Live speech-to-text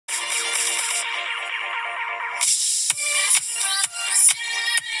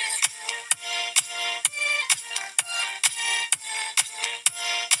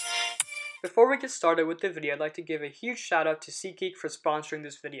Before we get started with the video, I'd like to give a huge shout out to SeatGeek for sponsoring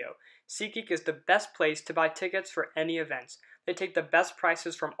this video. SeatGeek is the best place to buy tickets for any events. They take the best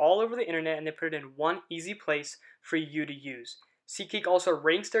prices from all over the internet and they put it in one easy place for you to use. SeatGeek also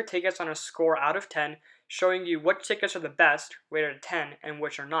ranks their tickets on a score out of 10, showing you which tickets are the best, rated a 10, and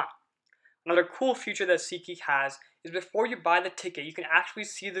which are not. Another cool feature that SeatGeek has is before you buy the ticket, you can actually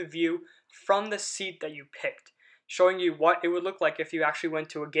see the view from the seat that you picked, showing you what it would look like if you actually went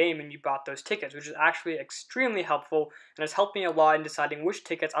to a game and you bought those tickets, which is actually extremely helpful and has helped me a lot in deciding which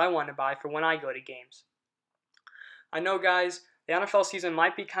tickets I want to buy for when I go to games. I know, guys, the NFL season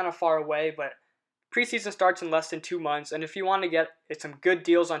might be kind of far away, but preseason starts in less than 2 months, and if you want to get some good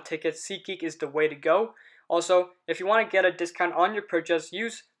deals on tickets, SeatGeek is the way to go. Also, if you want to get a discount on your purchase,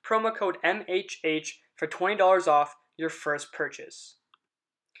 use promo code MHH for $20 off your first purchase.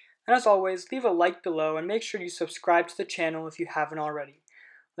 And as always, leave a like below and make sure you subscribe to the channel if you haven't already.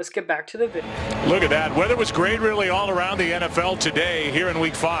 Let's get back to the video. Look at that. Weather was great really all around the NFL today here in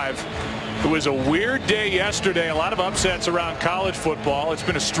Week 5. It was a weird day yesterday. A lot of upsets around college football. It's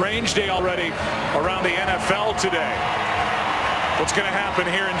been a strange day already around the NFL today. What's going to happen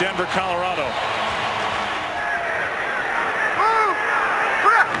here in Denver, Colorado?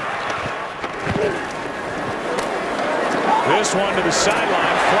 This one to the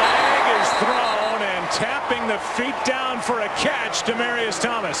sideline. Flag is thrown and tapping the feet down for a catch, Demaryius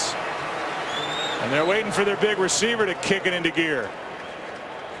Thomas. And they're waiting for their big receiver to kick it into gear.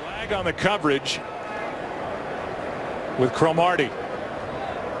 Flag on the coverage with Cromartie.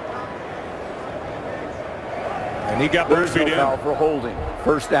 And he got both feet in. Foul for holding.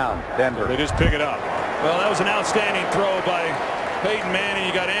 First down, Denver. They just pick it up. Well, that was an outstanding throw by Peyton Manning.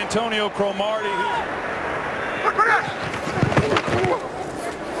 You got Antonio Cromartie.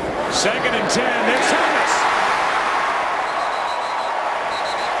 Second and 10. There's Thomas.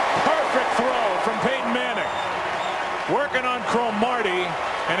 Perfect throw from Peyton Manning. Working on Cromartie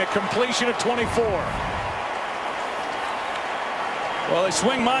and a completion of 24. Well, they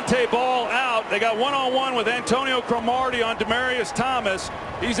swing Monte ball out. They got one-on-one with Antonio Cromartie on Demaryius Thomas.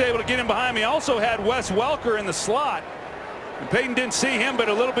 He's able to get in behind me. Also had Wes Welker in the slot. And Peyton didn't see him, but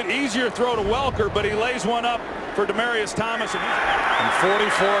a little bit easier throw to Welker, but he lays one up for Demaryius Thomas. And 44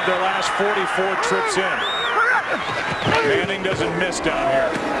 of their last 44 trips in. Manning doesn't miss down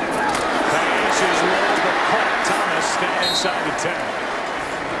here. Pass is low, but caught. Thomas staying inside the 10.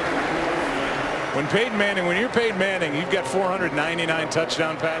 When you're Peyton Manning, you've got 499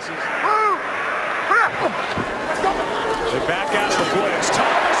 touchdown passes. They back out of the blitz.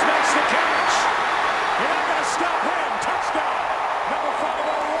 Thomas makes the catch. You're not going to stop him. Touchdown. Number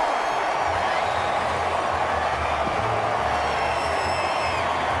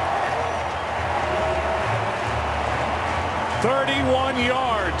 501. 31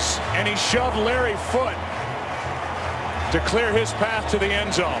 yards, and he shoved Larry Foote to clear his path to the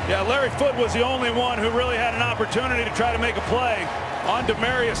end zone. Yeah, Larry Foote was the only one who really had an opportunity to try to make a play on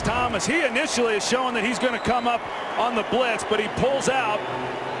Demaryius Thomas. He initially is showing that he's going to come up on the blitz, but he pulls out,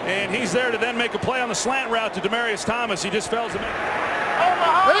 and he's there to then make a play on the slant route to Demaryius Thomas. He just fails to make it.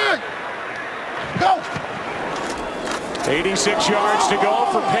 Go! 86 yards to go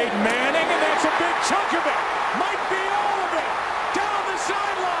for Peyton Manning, and that's a big chunk of it. Might be all of it. Down the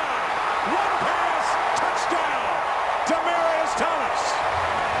sideline. One pass, touchdown. Demaryius Thomas.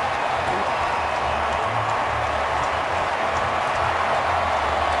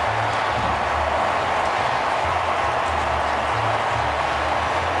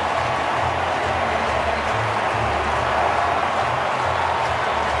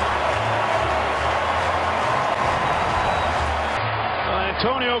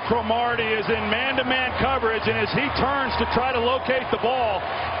 Antonio Cromartie is in man-to-man coverage, and as he turns to try to locate the ball,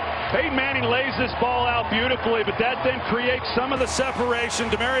 Peyton Manning lays this ball out beautifully, but that then creates some of the separation.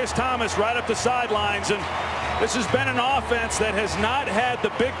 Demaryius Thomas right up the sidelines, and this has been an offense that has not had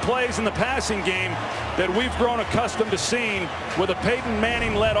the big plays in the passing game that we've grown accustomed to seeing with a Peyton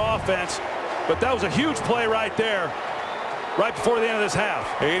Manning-led offense. But that was a huge play right there, right before the end of this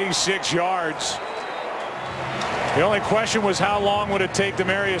half. 86 yards. The only question was how long would it take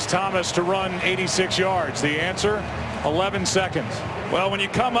Demaryius Thomas to run 86 yards? The answer, 11 seconds. Well, when you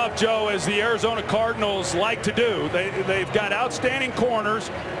come up, Joe, as the Arizona Cardinals like to do, they've got outstanding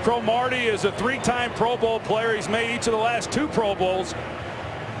corners. Cromartie is a 3-time Pro Bowl player. He's made each of the last 2 Pro Bowls.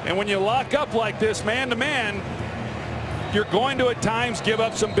 And when you lock up like this, man-to-man, you're going to at times give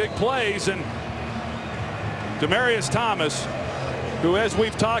up some big plays. And Demaryius Thomas, who, as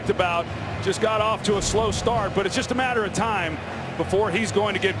we've talked about, just got off to a slow start, but it's just a matter of time before he's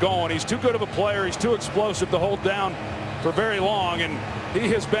going to get going. He's too good of a player. He's too explosive to hold down for very long, and he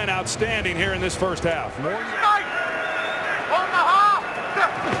has been outstanding here in this first half.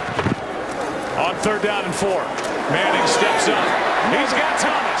 On 3rd down and 4. Manning steps up. He's got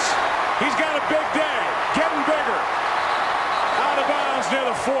Thomas. He's got a big day. Getting bigger. Out of bounds near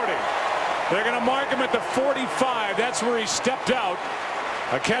the 40. They're going to mark him at the 45. That's where he stepped out.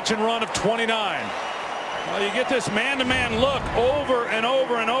 A catch and run of 29. Well, you get this man-to-man look over and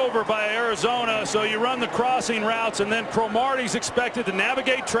over and over by Arizona, so you run the crossing routes, and then Cromartie's expected to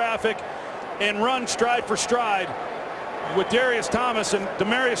navigate traffic and run stride for stride with Demaryius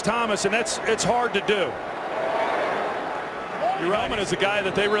Thomas, and it's hard to do. Roman is a guy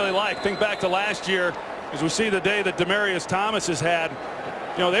that they really like. Think back to last year, as we see the day that Demaryius Thomas has had.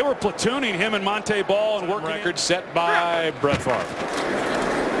 You know, they were platooning him and Monte Ball and working. Record set by Brett Favre.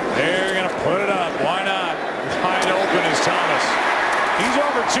 They're going to put it up. Why not? Wide open is Thomas. He's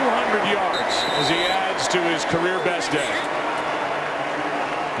over 200 yards as he adds to his career best day.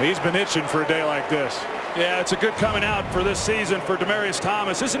 He's been itching for a day like this. Yeah, it's a good coming out for this season for Demaryius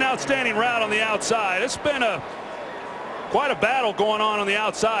Thomas. This is an outstanding route on the outside. It's been quite a battle going on the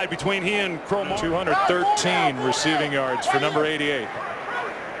outside between he and Cromartie. 213 receiving yards for number 88.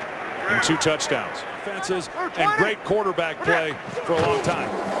 And 2 touchdowns. Defenses and great quarterback play for a long time.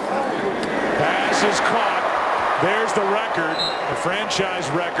 Pass is caught. There's the record. The franchise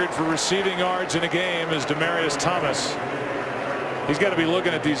record for receiving yards in a game is Demaryius Thomas. He's got to be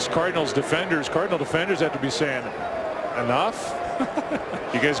looking at these Cardinals defenders. Cardinal defenders have to be saying, enough?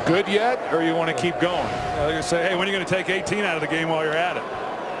 You guys good yet, or you want to keep going? They're going to say, hey, when are you going to take 18 out of the game while you're at it?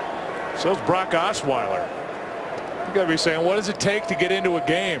 So's Brock Osweiler. You got to be saying, what does it take to get into a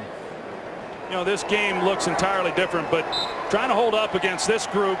game? You know, this game looks entirely different, but trying to hold up against this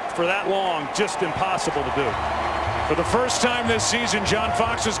group for that long, just impossible to do. For the first time this season, John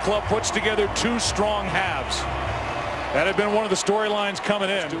Fox's club puts together 2 strong halves. That had been one of the storylines coming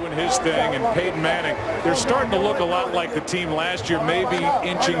in. Doing his thing, and Peyton Manning, they're starting to look a lot like the team last year, maybe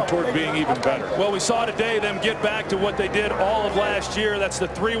inching toward being even better. Well, we saw today them get back to what they did all of last year. That's the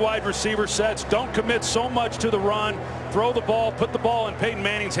 3 wide receiver sets. Don't commit so much to the run. Throw the ball, put the ball in Peyton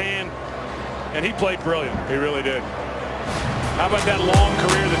Manning's hand, and he played brilliant. He really did. How about that long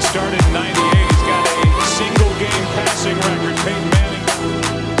career that started in '98? He's got a single game passing record